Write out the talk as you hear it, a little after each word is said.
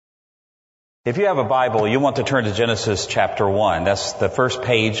If you have a Bible, you want to turn to Genesis chapter 1. That's the first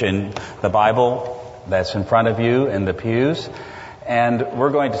page in the Bible that's in front of you in the pews. And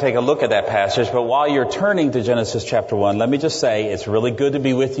we're going to take a look at that passage. But while you're turning to Genesis chapter 1, let me just say it's really good to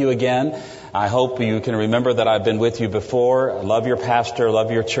be with you again. I hope you can remember that I've been with you before. I love your pastor,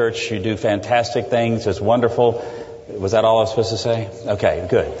 love your church. You do fantastic things. It's wonderful. Was that all I was supposed to say? Okay,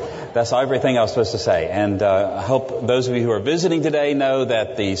 good. That's everything I was supposed to say. And I hope those of you who are visiting today know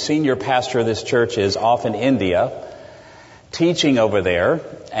that the senior pastor of this church is off in India, teaching over there.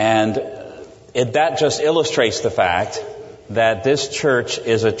 And that just illustrates the fact that this church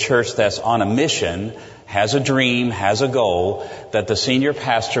is a church that's on a mission, has a dream, has a goal, that the senior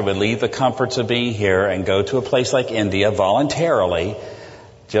pastor would leave the comforts of being here and go to a place like India voluntarily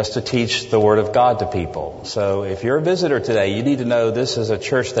just to teach the Word of God to people. So if you're a visitor today, you need to know this is a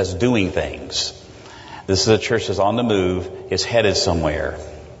church that's doing things. This is a church that's on the move, is headed somewhere.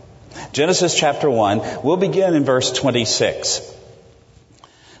 Genesis chapter 1, we'll begin in verse 26.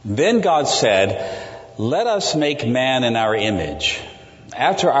 Then God said, "Let us make man in our image,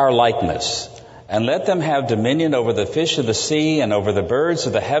 after our likeness, and let them have dominion over the fish of the sea, and over the birds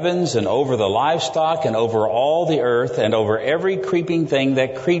of the heavens, and over the livestock, and over all the earth, and over every creeping thing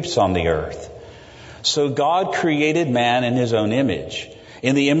that creeps on the earth." So God created man in his own image.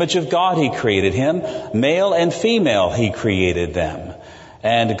 In the image of God he created him. Male and female he created them.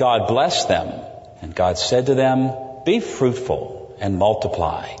 And God blessed them. And God said to them, "Be fruitful and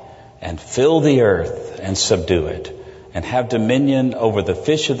multiply, and fill the earth and subdue it, and have dominion over the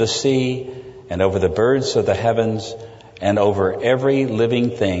fish of the sea, and over the birds of the heavens, and over every living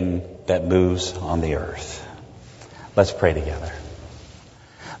thing that moves on the earth." Let's pray together.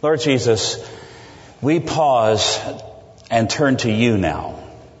 Lord Jesus, we pause and turn to you now,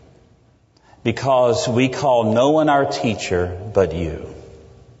 because we call no one our teacher but you.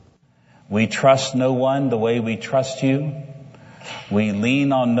 We trust no one the way we trust you. We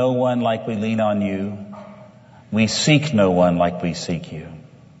lean on no one like we lean on you. We seek no one like we seek you.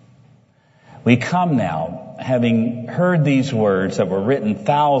 We come now, having heard these words that were written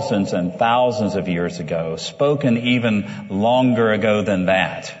thousands and thousands of years ago, spoken even longer ago than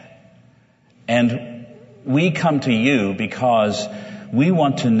that. And we come to you because we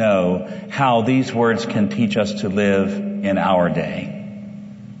want to know how these words can teach us to live in our day.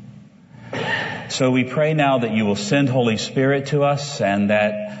 So we pray now that you will send Holy Spirit to us, and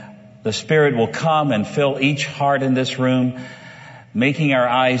that the Spirit will come and fill each heart in this room, making our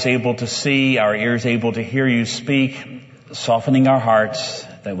eyes able to see, our ears able to hear you speak, softening our hearts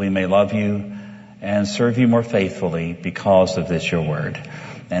that we may love you and serve you more faithfully because of this, your word.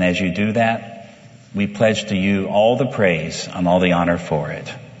 And as you do that, we pledge to you all the praise and all the honor for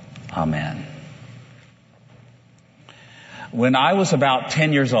it. Amen. When I was about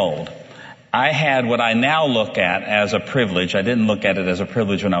 10 years old, I had what I now look at as a privilege. I didn't look at it as a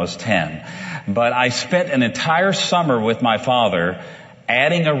privilege when I was 10. But I spent an entire summer with my father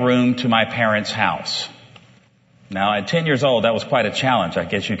adding a room to my parents' house. Now, at 10 years old, that was quite a challenge, I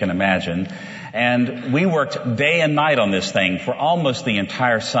guess you can imagine. And we worked day and night on this thing for almost the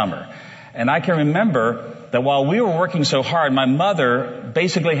entire summer. And I can remember that while we were working so hard, my mother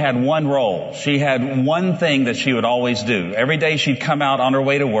basically had one role. She had one thing that she would always do. Every day she'd come out on her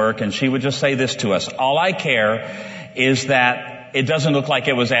way to work and she would just say this to us: "All I care is that it doesn't look like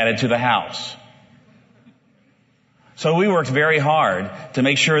it was added to the house." So we worked very hard to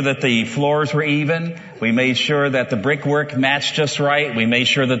make sure that the floors were even. We made sure that the brickwork matched just right. We made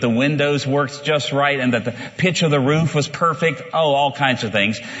sure that the windows worked just right and that the pitch of the roof was perfect. Oh, all kinds of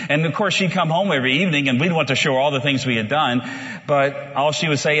things. And of course, she'd come home every evening and we'd want to show her all the things we had done. But all she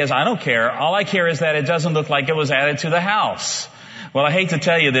would say is, "I don't care. All I care is that it doesn't look like it was added to the house." Well, I hate to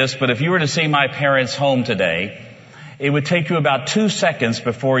tell you this, but if you were to see my parents' home today, it would take you about 2 seconds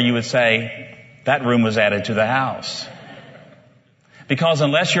before you would say, "That room was added to the house." Because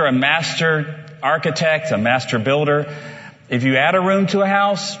unless you're a master architect, a master builder, if you add a room to a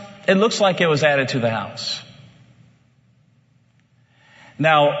house, it looks like it was added to the house.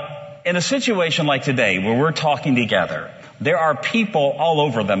 Now, in a situation like today where we're talking together, there are people all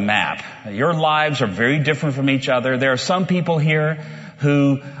over the map. Your lives are very different from each other. There are some people here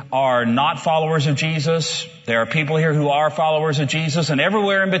who are not followers of Jesus. There are people here who are followers of Jesus, and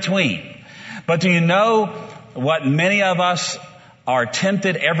everywhere in between. But do you know what many of us are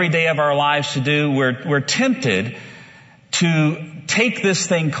tempted every day of our lives to do? We're tempted to take this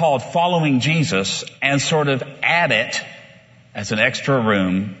thing called following Jesus and sort of add it as an extra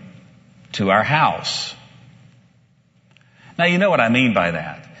room to our house. Now, you know what I mean by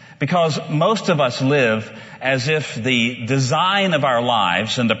that. Because most of us live as if the design of our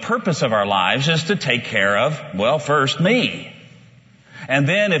lives and the purpose of our lives is to take care of, well, first me. And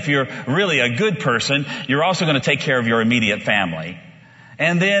then if you're really a good person, you're also going to take care of your immediate family.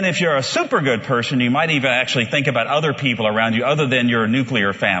 And then if you're a super good person, you might even actually think about other people around you other than your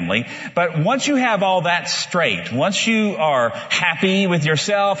nuclear family. But once you have all that straight, once you are happy with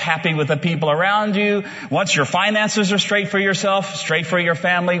yourself, happy with the people around you, once your finances are straight for yourself, straight for your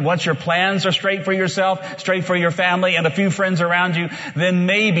family, once your plans are straight for yourself, straight for your family, and a few friends around you, then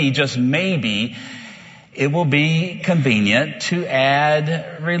maybe, just maybe, it will be convenient to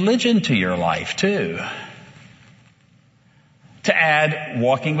add religion to your life too. To add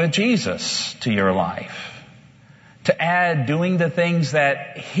walking with Jesus to your life. To add doing the things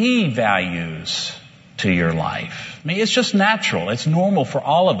that He values to your life. I mean, it's just natural. It's normal for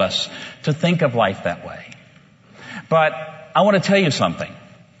all of us to think of life that way. But I want to tell you something.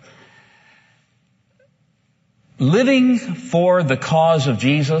 Living for the cause of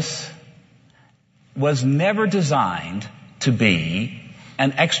Jesus was never designed to be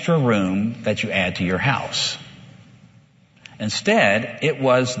an extra room that you add to your house. Instead, it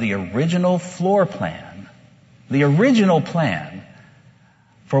was the original floor plan, the original plan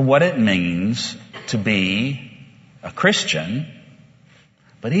for what it means to be a Christian.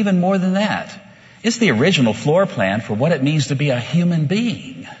 But even more than that, it's the original floor plan for what it means to be a human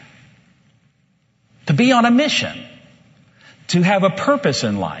being. To be on a mission. To have a purpose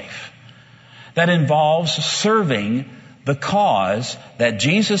in life that involves serving the cause that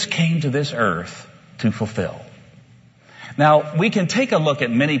Jesus came to this earth to fulfill. Now, we can take a look at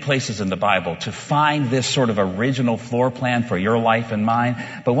many places in the Bible to find this sort of original floor plan for your life and mine,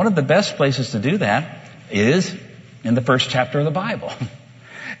 but one of the best places to do that is in the first chapter of the Bible.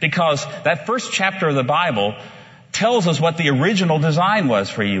 Because that first chapter of the Bible tells us what the original design was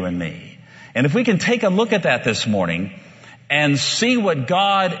for you and me. And if we can take a look at that this morning and see what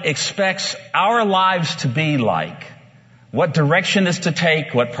God expects our lives to be like, what direction is to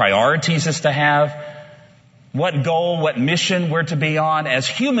take, what priorities is to have, what goal, what mission we're to be on as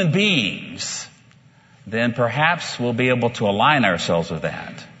human beings, then perhaps we'll be able to align ourselves with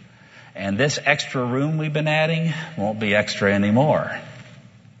that. And this extra room we've been adding won't be extra anymore.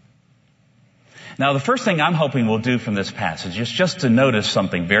 Now, the first thing I'm hoping we'll do from this passage is just to notice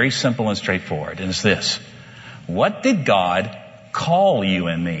something very simple and straightforward, and it's this. What did God call you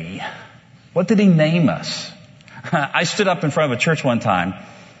and me? What did He name us? I stood up in front of a church one time.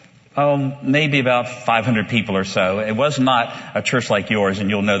 Maybe about 500 people or so. It was not a church like yours, and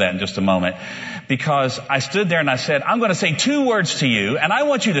you'll know that in just a moment. Because I stood there and I said, I'm going to say 2 words to you, and I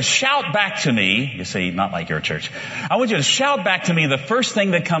want you to shout back to me. You see, not like your church. I want you to shout back to me the first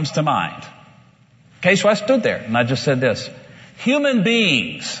thing that comes to mind. Okay, so I stood there and I just said this. Human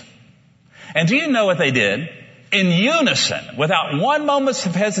beings. And do you know what they did? In unison, without one moment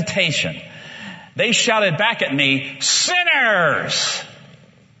of hesitation, they shouted back at me, sinners!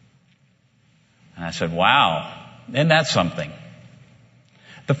 And I said, wow, isn't that something?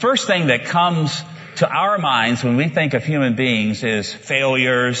 The first thing that comes to our minds when we think of human beings is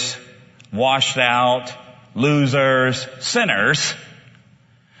failures, washed out, losers, sinners.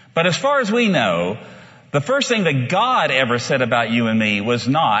 But as far as we know, the first thing that God ever said about you and me was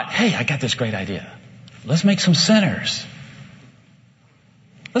not, hey, I got this great idea. Let's make some sinners.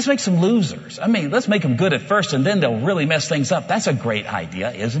 Let's make some losers. I mean, let's make them good at first and then they'll really mess things up. That's a great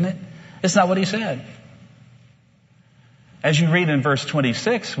idea, isn't it? It's not what He said. As you read in verse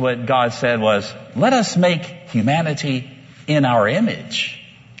 26, what God said was, let us make humanity in our image.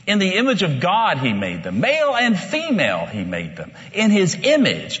 In the image of God He made them. Male and female He made them. In His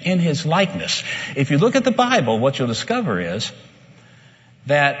image, in His likeness. If you look at the Bible, what you'll discover is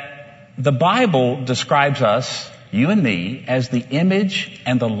that the Bible describes us, you and me, as the image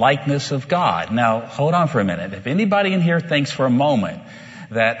and the likeness of God. Now, hold on for a minute. If anybody in here thinks for a moment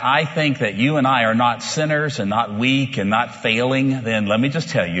that I think that you and I are not sinners and not weak and not failing, then let me just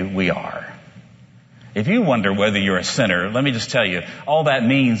tell you, we are. If you wonder whether you're a sinner, let me just tell you, all that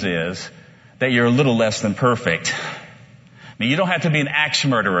means is that you're a little less than perfect. I mean, you don't have to be an axe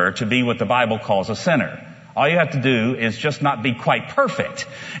murderer to be what the Bible calls a sinner. All you have to do is just not be quite perfect.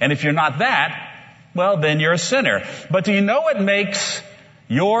 And if you're not that, well, then you're a sinner. But do you know what makes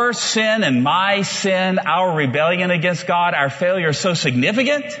your sin and my sin, our rebellion against God, our failure so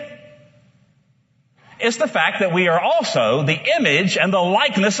significant? It's the fact that we are also the image and the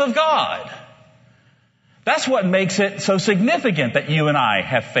likeness of God. That's what makes it so significant that you and I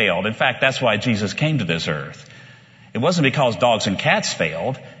have failed. In fact, that's why Jesus came to this earth. It wasn't because dogs and cats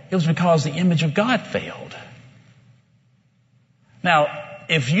failed. It was because the image of God failed. Now,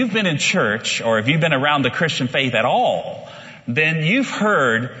 if you've been in church or if you've been around the Christian faith at all, then you've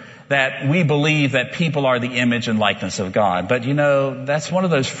heard that we believe that people are the image and likeness of God. But that's one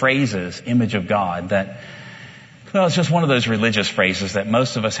of those phrases, image of God, that, it's just one of those religious phrases that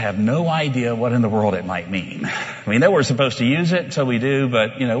most of us have no idea what in the world it might mean. We know we're supposed to use it, so we do,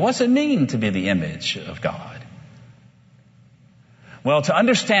 but, what's it mean to be the image of God? Well, to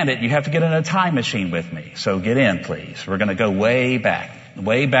understand it, you have to get in a time machine with me. So get in, please. We're going to go way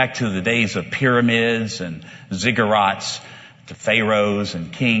back to the days of pyramids and ziggurats, to pharaohs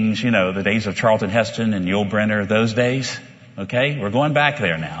and kings, the days of Charlton Heston and Yul Brynner, those days. Okay? We're going back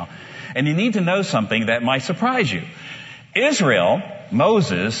there now. And you need to know something that might surprise you. Israel,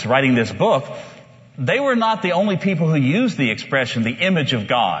 Moses, writing this book, they were not the only people who used the expression, the image of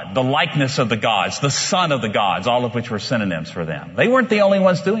God, the likeness of the gods, the son of the gods, all of which were synonyms for them. They weren't the only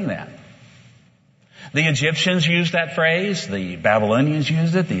ones doing that. The Egyptians used that phrase, the Babylonians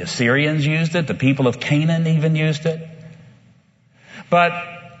used it, the Assyrians used it, the people of Canaan even used it. But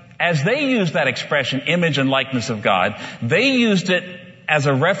as they used that expression, image and likeness of God, they used it as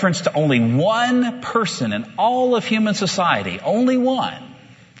a reference to only one person in all of human society. Only one.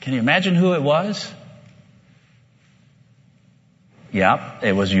 Can you imagine who it was? Yep,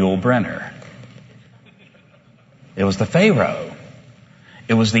 it was Yul Brynner. It was the Pharaoh.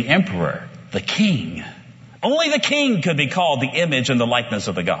 It was the emperor, the king. Only the king could be called the image and the likeness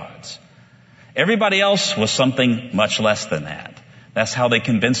of the gods. Everybody else was something much less than that. That's how they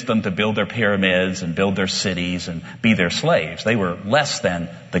convinced them to build their pyramids and build their cities and be their slaves. They were less than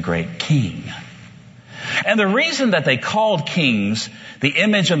the great king. And the reason that they called kings the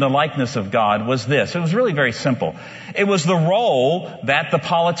image and the likeness of God was this. It was really very simple. It was the role that the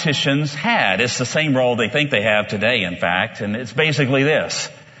politicians had. It's the same role they think they have today, in fact, and it's basically this.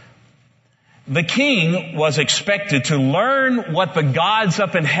 The king was expected to learn what the gods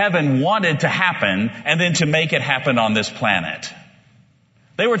up in heaven wanted to happen and then to make it happen on this planet.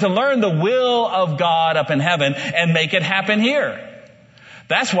 They were to learn the will of God up in heaven and make it happen here.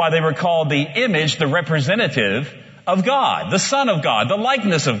 That's why they were called the image, the representative of God, the Son of God, the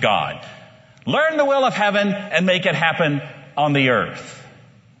likeness of God. Learn the will of heaven and make it happen on the earth.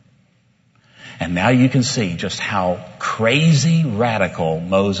 And now you can see just how crazy radical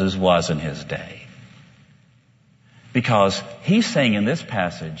Moses was in his day. Because he's saying in this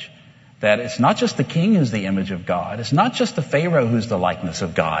passage that it's not just the king who's the image of God. It's not just the Pharaoh who's the likeness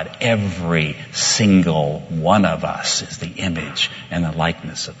of God. Every single one of us is the image and the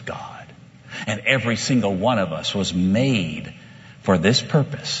likeness of God. And every single one of us was made for this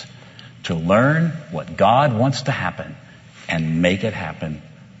purpose, to learn what God wants to happen and make it happen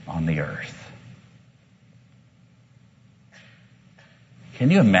on the earth. Can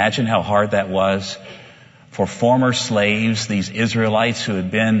you imagine how hard that was for former slaves, these Israelites who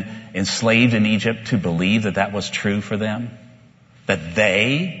had been enslaved in Egypt, to believe that that was true for them? That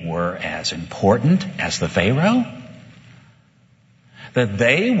they were as important as the Pharaoh? That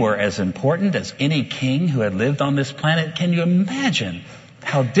they were as important as any king who had lived on this planet? Can you imagine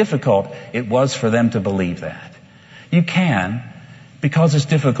how difficult it was for them to believe that? You can, because it's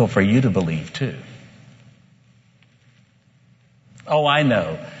difficult for you to believe too. Oh, I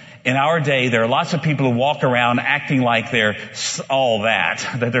know. In our day, there are lots of people who walk around acting like they're all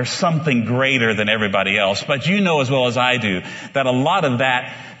that there's something greater than everybody else. But you know as well as I do that a lot of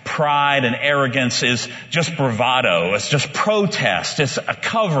that pride and arrogance is just bravado. It's just protest. It's a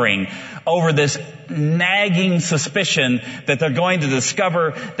covering over this nagging suspicion that they're going to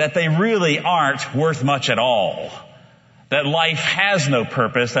discover that they really aren't worth much at all. That life has no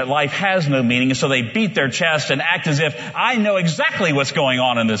purpose, that life has no meaning, and so they beat their chest and act as if, I know exactly what's going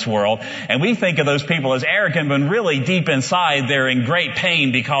on in this world. And we think of those people as arrogant, when really deep inside they're in great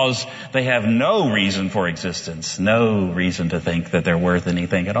pain because they have no reason for existence, no reason to think that they're worth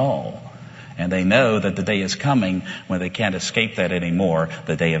anything at all. And they know that the day is coming when they can't escape that anymore,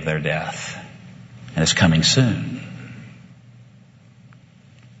 the day of their death. And it's coming soon.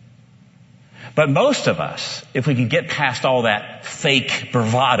 But most of us, if we can get past all that fake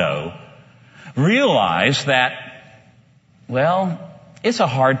bravado, realize that, well, it's a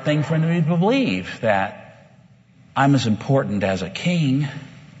hard thing for me to believe that I'm as important as a king. I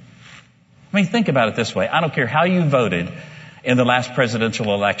mean, think about it this way. I don't care how you voted in the last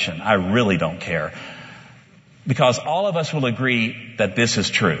presidential election. I really don't care. Because all of us will agree that this is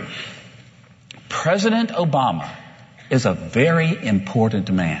true. President Obama is a very important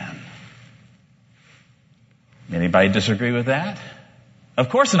man. Anybody disagree with that? Of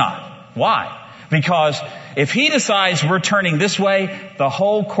course not. Why? Because if he decides we're turning this way, the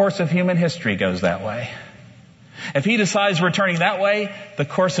whole course of human history goes that way. If he decides we're turning that way, the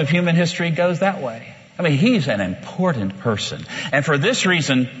course of human history goes that way. I mean, he's an important person. And for this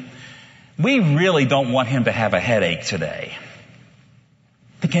reason, we really don't want him to have a headache today.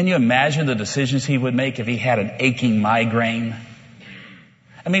 Can you imagine the decisions he would make if he had an aching migraine?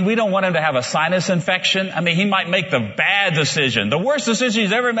 I mean, we don't want him to have a sinus infection. I mean, he might make the bad decision, the worst decision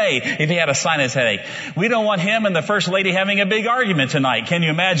he's ever made if he had a sinus headache. We don't want him and the First Lady having a big argument tonight. Can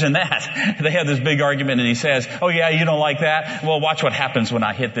you imagine that? They have this big argument and he says, oh yeah, you don't like that? Well, watch what happens when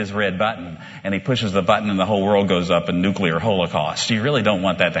I hit this red button. And he pushes the button and the whole world goes up in nuclear holocaust. You really don't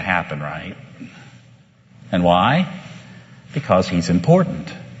want that to happen, right? And why? Because he's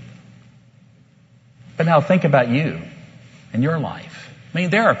important. But now think about you and your life. I mean,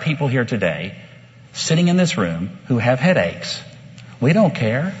 there are people here today sitting in this room who have headaches. We don't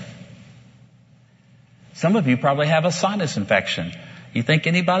care. Some of you probably have a sinus infection. You think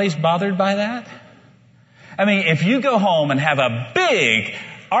anybody's bothered by that? I mean, if you go home and have a big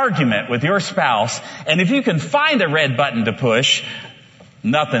argument with your spouse, and if you can find a red button to push,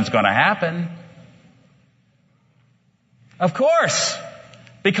 nothing's going to happen. Of course,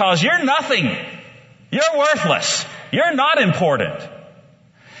 because you're nothing. You're worthless. You're not important.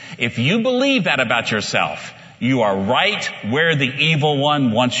 If you believe that about yourself, you are right where the evil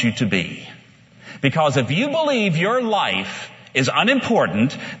one wants you to be. Because if you believe your life is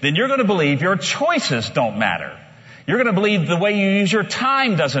unimportant, then you're going to believe your choices don't matter. You're going to believe the way you use your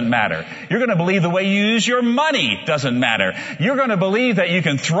time doesn't matter. You're going to believe the way you use your money doesn't matter. You're going to believe that you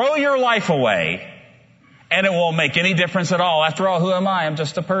can throw your life away and it won't make any difference at all. After all, who am I? I'm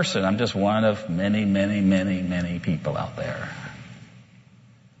just a person. I'm just one of many, many, many, many people out there.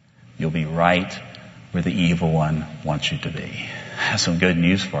 You'll be right where the evil one wants you to be. I have some good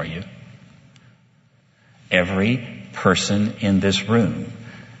news for you. Every person in this room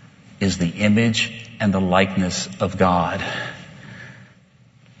is the image and the likeness of God.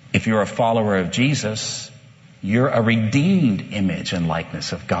 If you're a follower of Jesus, you're a redeemed image and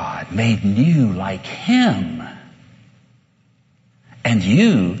likeness of God, made new like Him. And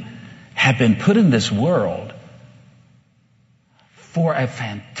you have been put in this world for a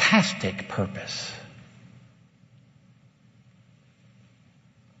fantastic purpose.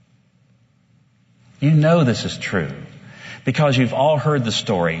 You know this is true because you've all heard the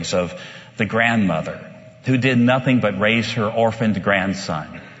stories of the grandmother who did nothing but raise her orphaned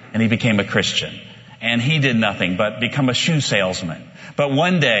grandson, and he became a Christian. And he did nothing but become a shoe salesman. But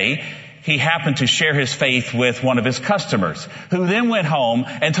one day, he happened to share his faith with one of his customers, who then went home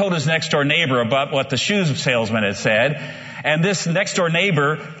and told his next door neighbor about what the shoe salesman had said. And this next door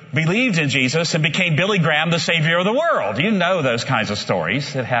neighbor believed in Jesus and became Billy Graham, the Savior of the world. You know those kinds of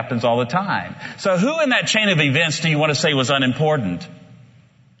stories. It happens all the time. So who in that chain of events do you want to say was unimportant?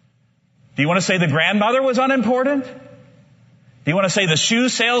 Do you want to say the grandmother was unimportant? Do you want to say the shoe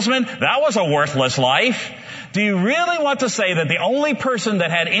salesman? That was a worthless life. Do you really want to say that the only person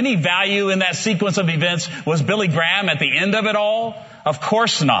that had any value in that sequence of events was Billy Graham at the end of it all? Of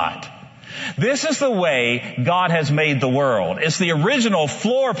course not. This is the way God has made the world. It's the original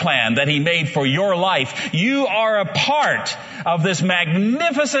floor plan that He made for your life. You are a part of this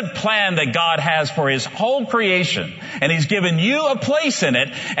magnificent plan that God has for His whole creation. And He's given you a place in it,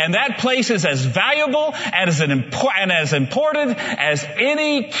 and that place is as valuable and as important as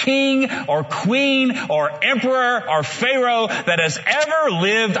any king or queen or emperor or pharaoh that has ever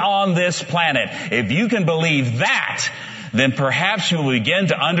lived on this planet. If you can believe that, then perhaps you will begin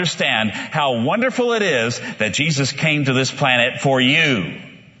to understand how wonderful it is that Jesus came to this planet for you.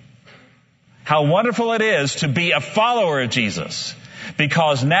 How wonderful it is to be a follower of Jesus,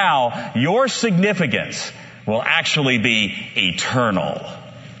 because now your significance will actually be eternal.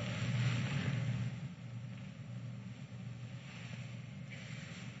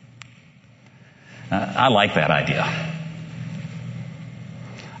 I like that idea.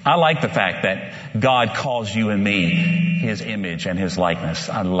 I like the fact that God calls you and me His image and His likeness.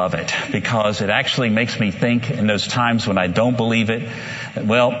 I love it because it actually makes me think in those times when I don't believe it, that,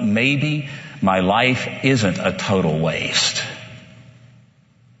 well, maybe my life isn't a total waste.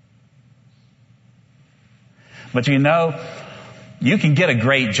 But you know, you can get a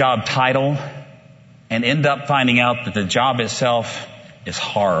great job title and end up finding out that the job itself is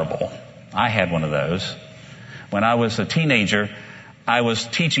horrible. I had one of those. When I was a teenager, I was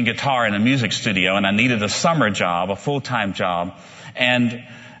teaching guitar in a music studio, and I needed a summer job, a full-time job. And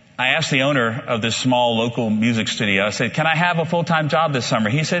I asked the owner of this small local music studio, I said, can I have a full-time job this summer?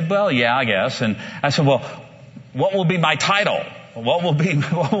 He said, well, yeah, I guess. And I said, well, what will be my title? What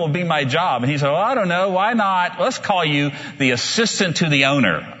will be my job? And he said, well, I don't know. Why not? Let's call you the assistant to the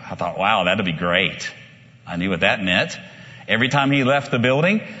owner. I thought, wow, that'd be great. I knew what that meant. Every time he left the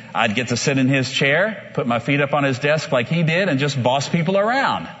building, I'd get to sit in his chair, put my feet up on his desk like he did, and just boss people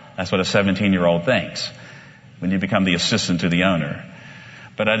around. That's what a 17-year-old thinks when you become the assistant to the owner.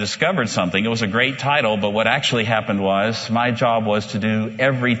 But I discovered something. It was a great title, but what actually happened was my job was to do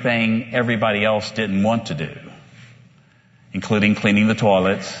everything everybody else didn't want to do, including cleaning the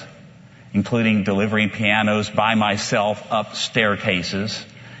toilets, including delivering pianos by myself up staircases.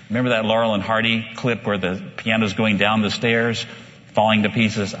 Remember that Laurel and Hardy clip where the piano's going down the stairs, falling to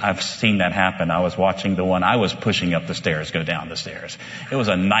pieces? I've seen that happen. I was watching the one I was pushing up the stairs go down the stairs. It was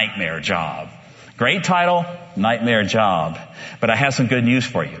a nightmare job. Great title, nightmare job. But I have some good news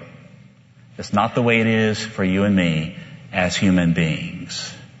for you. It's not the way it is for you and me as human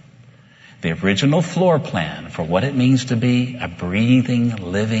beings. The original floor plan for what it means to be a breathing,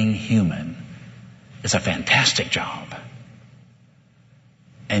 living human is a fantastic job.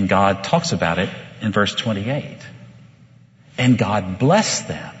 And God talks about it in verse 28. And God blessed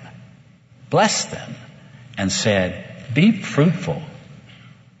them, and said, be fruitful,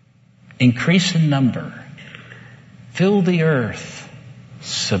 increase in number, fill the earth,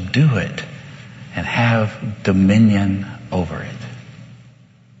 subdue it, and have dominion over it.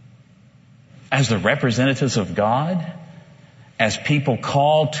 As the representatives of God, as people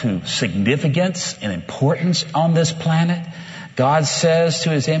called to significance and importance on this planet, God says to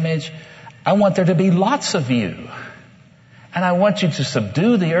his image, I want there to be lots of you. And I want you to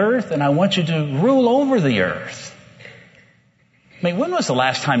subdue the earth, and I want you to rule over the earth. I mean, when was the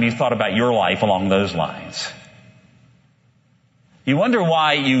last time you thought about your life along those lines? You wonder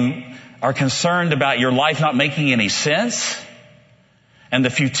why you are concerned about your life not making any sense? And the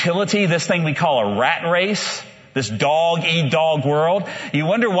futility, this thing we call a rat race, this dog-eat-dog world. You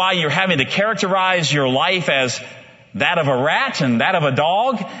wonder why you're having to characterize your life as that of a rat and that of a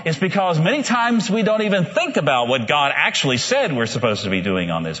dog. It's because many times we don't even think about what God actually said we're supposed to be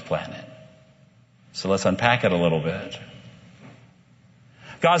doing on this planet. So let's unpack it a little bit.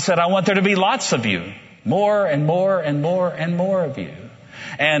 God said, I want there to be lots of you. More and more and more and more of you.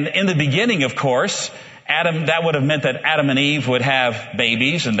 And in the beginning, of course, that would have meant that Adam and Eve would have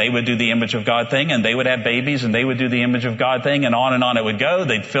babies, and they would do the image of God thing, and they would have babies, and they would do the image of God thing, and on it would go.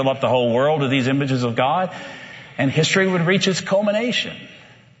 They'd fill up the whole world with these images of God, and history would reach its culmination.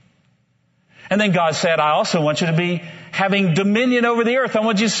 And then God said, I also want you to be having dominion over the earth. I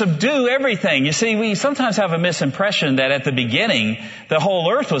want you to subdue everything. You see, we sometimes have a misimpression that at the beginning, the whole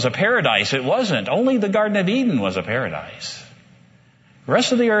earth was a paradise. It wasn't. Only the Garden of Eden was a paradise. The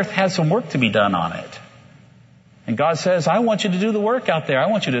rest of the earth had some work to be done on it. And God says, I want you to do the work out there. I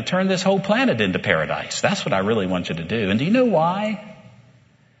want you to turn this whole planet into paradise. That's what I really want you to do. And do you know why?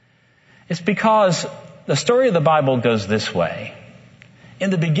 It's because the story of the Bible goes this way. In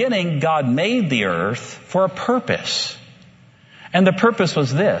the beginning, God made the earth for a purpose. And the purpose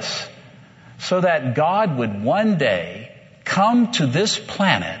was this, so that God would one day come to this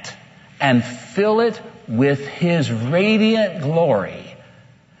planet and fill it with his radiant glory,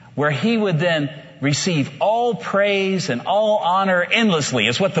 where he would then receive all praise and all honor endlessly.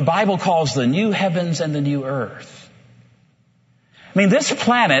 It's what the Bible calls the new heavens and the new earth. I mean, this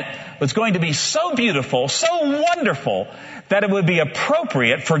planet was going to be so beautiful, so wonderful, that it would be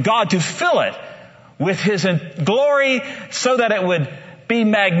appropriate for God to fill it with his glory so that it would be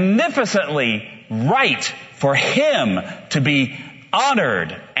magnificently right for him to be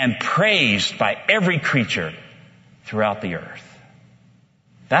honored and praised by every creature throughout the earth.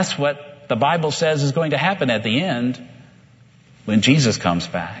 That's what the Bible says is going to happen at the end when Jesus comes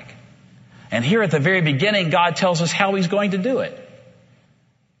back. And here at the very beginning, God tells us how he's going to do it.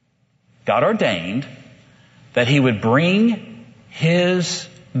 God ordained that he would bring his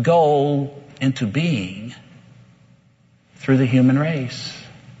goal into being through the human race.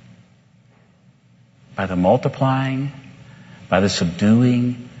 By the multiplying, by the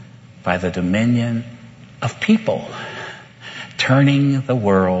subduing, by the dominion of people, turning the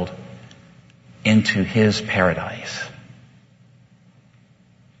world into his paradise.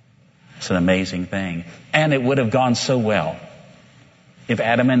 It's an amazing thing. And it would have gone so well if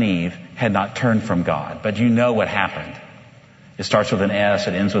Adam and Eve had not turned from God. But you know what happened. It starts with an S,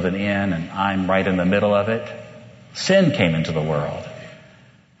 it ends with an N, and I'm right in the middle of it. Sin came into the world.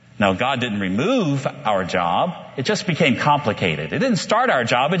 Now, God didn't remove our job. It just became complicated. It didn't start our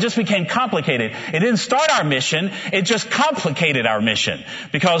job. It just became complicated. It didn't start our mission. It just complicated our mission.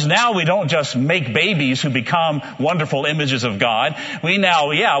 Because now we don't just make babies who become wonderful images of God. We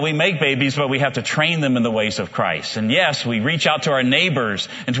make babies, but we have to train them in the ways of Christ. And yes, we reach out to our neighbors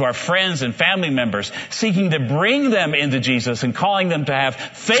and to our friends and family members, seeking to bring them into Jesus and calling them to have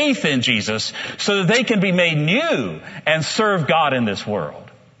faith in Jesus so that they can be made new and serve God in this world.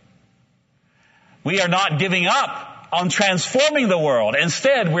 We are not giving up on transforming the world.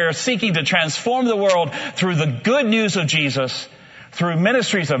 Instead, we are seeking to transform the world through the good news of Jesus, through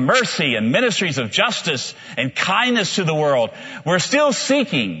ministries of mercy and ministries of justice and kindness to the world. We're still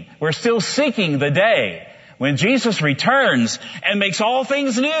seeking the day when Jesus returns and makes all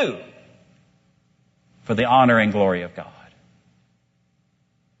things new for the honor and glory of God.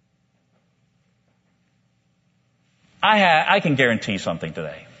 I can guarantee something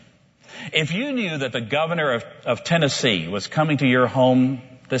today. If you knew that the governor of Tennessee was coming to your home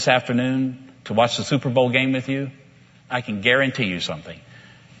this afternoon to watch the Super Bowl game with you, I can guarantee you something.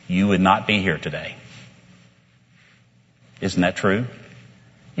 You would not be here today. Isn't that true?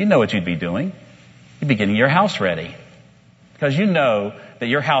 You know what you'd be doing. You'd be getting your house ready. Because you know that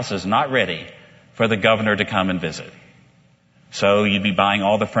your house is not ready for the governor to come and visit. So you'd be buying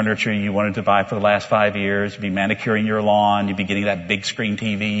all the furniture you wanted to buy for the last 5 years. You'd be manicuring your lawn. You'd be getting that big screen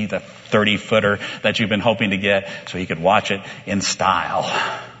TV, the 30-footer that you've been hoping to get so you could watch it in style.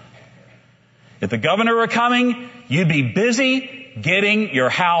 If the governor were coming, you'd be busy getting your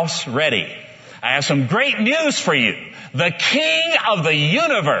house ready. I have some great news for you. The King of the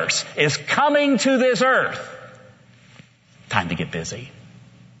universe is coming to this earth. Time to get busy.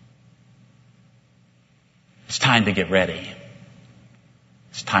 It's time to get ready.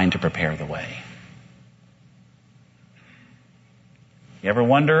 It's time to prepare the way. You ever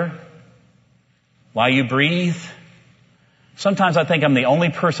wonder why you breathe? Sometimes I think I'm the only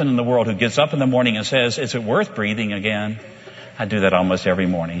person in the world who gets up in the morning and says, is it worth breathing again? I do that almost every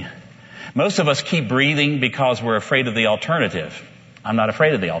morning. Most of us keep breathing because we're afraid of the alternative. I'm not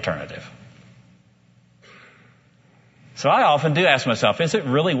afraid of the alternative. So I often do ask myself, is it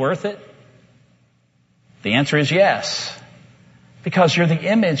really worth it? The answer is yes. Because you're the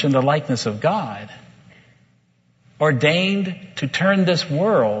image and the likeness of God, ordained to turn this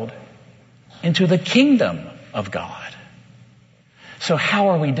world into the kingdom of God. So how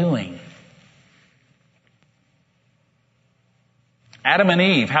are we doing? Adam and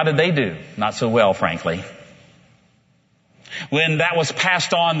Eve, how did they do? Not so well, frankly. When that was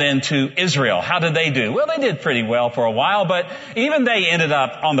passed on then to Israel, how did they do? Well, they did pretty well for a while, but even they ended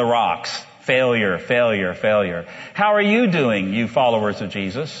up on the rocks. Failure, failure, failure. How are you doing, you followers of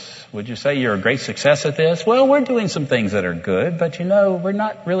Jesus? Would you say you're a great success at this? Well, we're doing some things that are good, but we're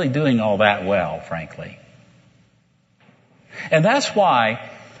not really doing all that well, frankly. And that's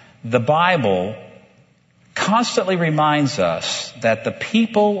why the Bible constantly reminds us that the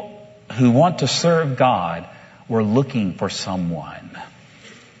people who want to serve God were looking for someone.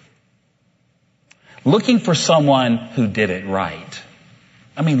 Looking for someone who did it right.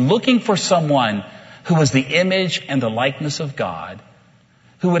 Looking for someone who was the image and the likeness of God,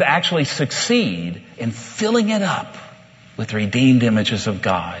 who would actually succeed in filling it up with redeemed images of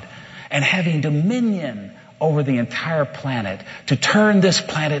God and having dominion over the entire planet to turn this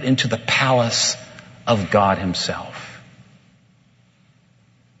planet into the palace of God Himself.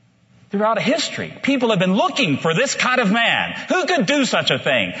 Throughout history, people have been looking for this kind of man. Who could do such a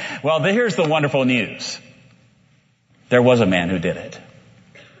thing? Well, here's the wonderful news. There was a man who did it.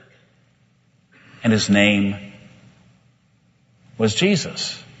 And His name was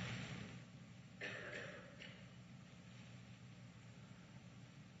Jesus.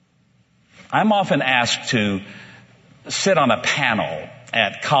 I'm often asked to sit on a panel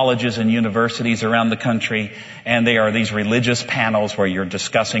at colleges and universities around the country, and they are these religious panels where you're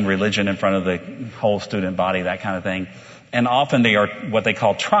discussing religion in front of the whole student body, that kind of thing. And often they are what they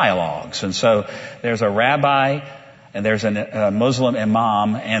call trialogues. And so there's a rabbi, and there's a Muslim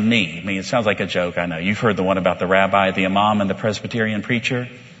imam and me. It sounds like a joke, I know. You've heard the one about the rabbi, the imam, and the Presbyterian preacher.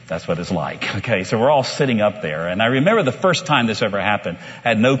 That's what it's like. Okay, so we're all sitting up there. And I remember the first time this ever happened. I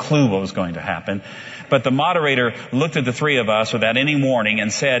had no clue what was going to happen. But the moderator looked at the three of us without any warning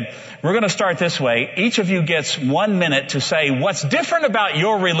and said, we're going to start this way. Each of you gets 1 minute to say what's different about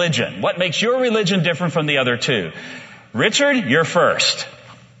your religion. What makes your religion different from the other two? Richard, you're first.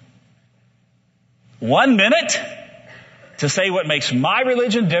 1 minute? To say what makes my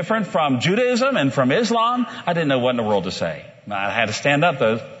religion different from Judaism and from Islam? I didn't know what in the world to say. I had to stand up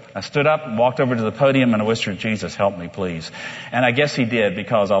though. I stood up and walked over to the podium and I whispered, Jesus, help me, please. And I guess he did,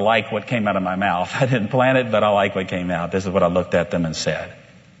 because I like what came out of my mouth. I didn't plan it, but I like what came out. This is what I looked at them and said.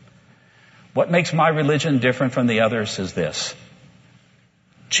 What makes my religion different from the others is this: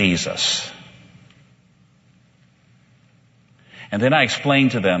 Jesus. And then I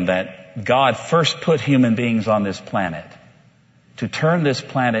explained to them that God first put human beings on this planet to turn this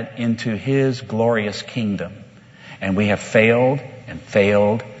planet into His glorious kingdom. And we have failed and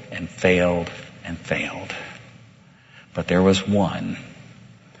failed and failed and failed. But there was one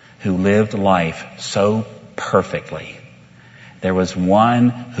who lived life so perfectly. There was one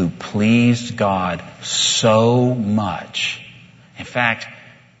who pleased God so much. In fact,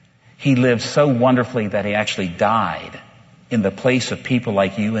 He lived so wonderfully that He actually died in the place of people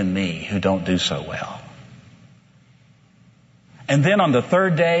like you and me who don't do so well. And then on the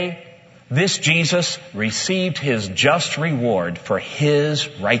third day, this Jesus received His just reward for His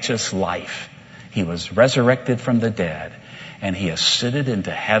righteous life. He was resurrected from the dead, and He ascended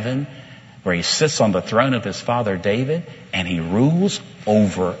into heaven, where He sits on the throne of His father David, and He rules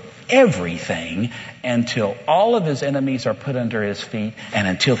over everything until all of His enemies are put under His feet, and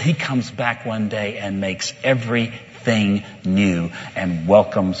until He comes back one day and makes everything new and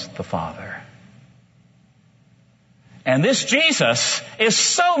welcomes the Father. And this Jesus is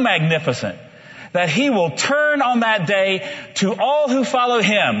so magnificent that He will turn on that day to all who follow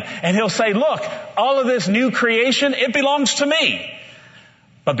Him, and He'll say, look, all of this new creation, it belongs to me.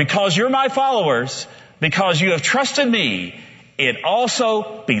 But because you're my followers, because you have trusted me, it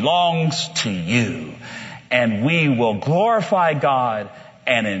also belongs to you. And we will glorify God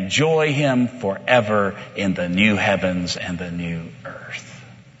and enjoy Him forever in the new heavens and the new earth.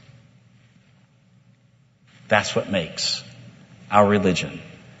 That's what makes our religion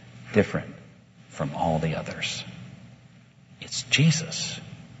different from all the others. It's Jesus.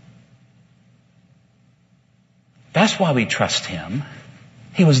 That's why we trust Him.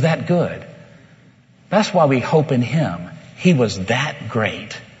 He was that good. That's why we hope in Him. He was that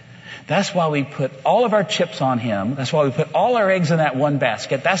great. That's why we put all of our chips on Him. That's why we put all our eggs in that one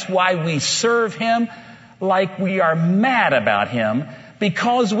basket. That's why we serve Him like we are mad about Him,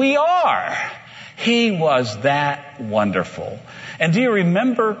 because we are. He was that wonderful. And do you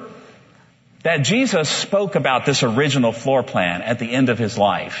remember that Jesus spoke about this original floor plan at the end of His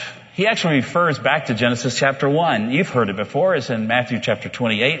life? He actually refers back to Genesis chapter 1. You've heard it before. It's in Matthew chapter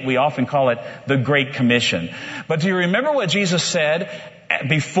 28. We often call it the Great Commission. But do you remember what Jesus said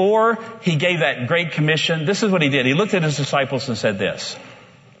before He gave that Great Commission? This is what He did. He looked at His disciples and said this: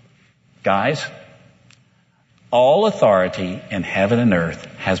 guys, all authority in heaven and earth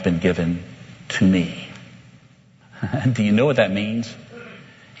has been given to me. Do you know what that means?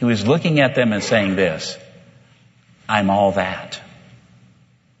 He was looking at them and saying this: I'm all that.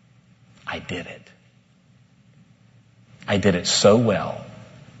 I did it. I did it so well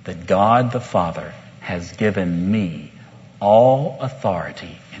that God the Father has given me all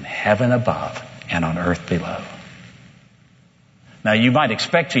authority in heaven above and on earth below. Now you might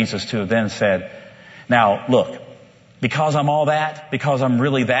expect Jesus to have then said, now look, because I'm all that, because I'm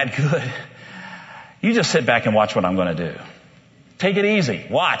really that good, you just sit back and watch what I'm going to do. Take it easy.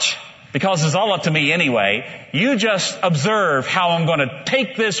 Watch. Because it's all up to me anyway. You just observe how I'm going to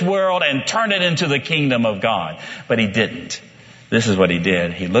take this world and turn it into the kingdom of God. But He didn't. This is what He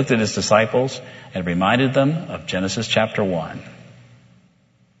did. He looked at His disciples and reminded them of Genesis chapter 1.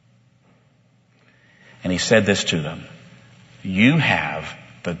 And He said this to them: you have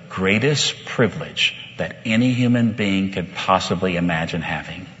the greatest privilege that any human being could possibly imagine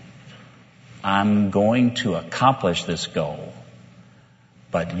having. I'm going to accomplish this goal,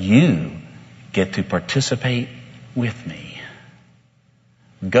 but you get to participate with me.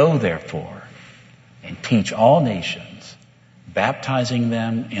 Go therefore and teach all nations, baptizing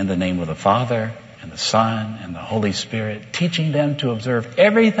them in the name of the Father and the Son and the Holy Spirit, teaching them to observe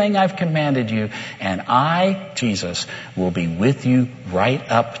everything I've commanded you, and I, Jesus, will be with you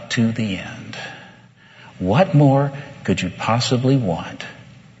right up to the end. What more could you possibly want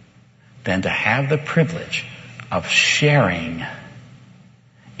than to have the privilege of sharing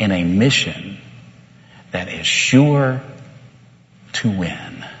in a mission that is sure to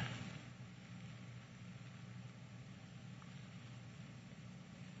win?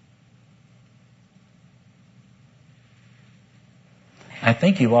 I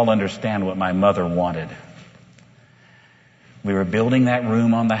think you all understand what my mother wanted. We were building that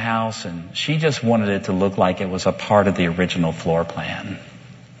room on the house, and she just wanted it to look like it was a part of the original floor plan.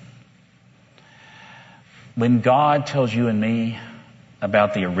 When God tells you and me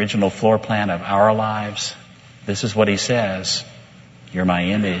about the original floor plan of our lives, this is what He says: You're my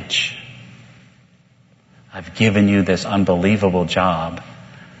image. I've given you this unbelievable job.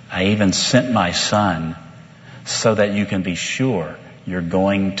 I even sent my son so that you can be sure you're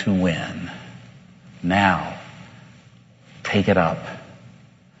going to win. Now, take it up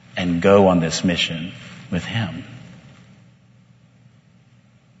and go on this mission with him.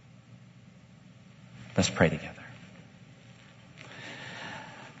 Let's pray together.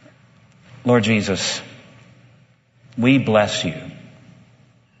 Lord Jesus, we bless you.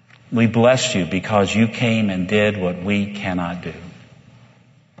 We bless you because you came and did what we cannot do.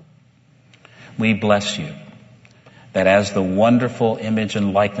 We bless you that as the wonderful image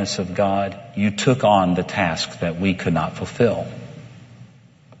and likeness of God, you took on the task that we could not fulfill.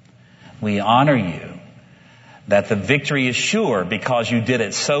 We honor you that the victory is sure because you did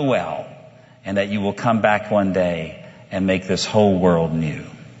it so well, and that you will come back one day and make this whole world new.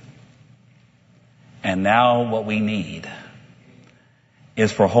 And now what we need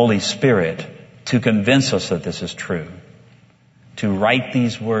is for Holy Spirit to convince us that this is true, to write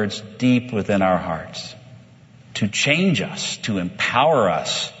these words deep within our hearts, to change us, to empower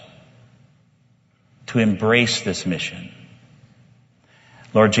us to embrace this mission.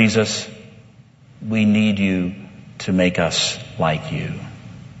 Lord Jesus, we need you to make us like you.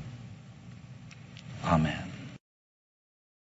 Amen.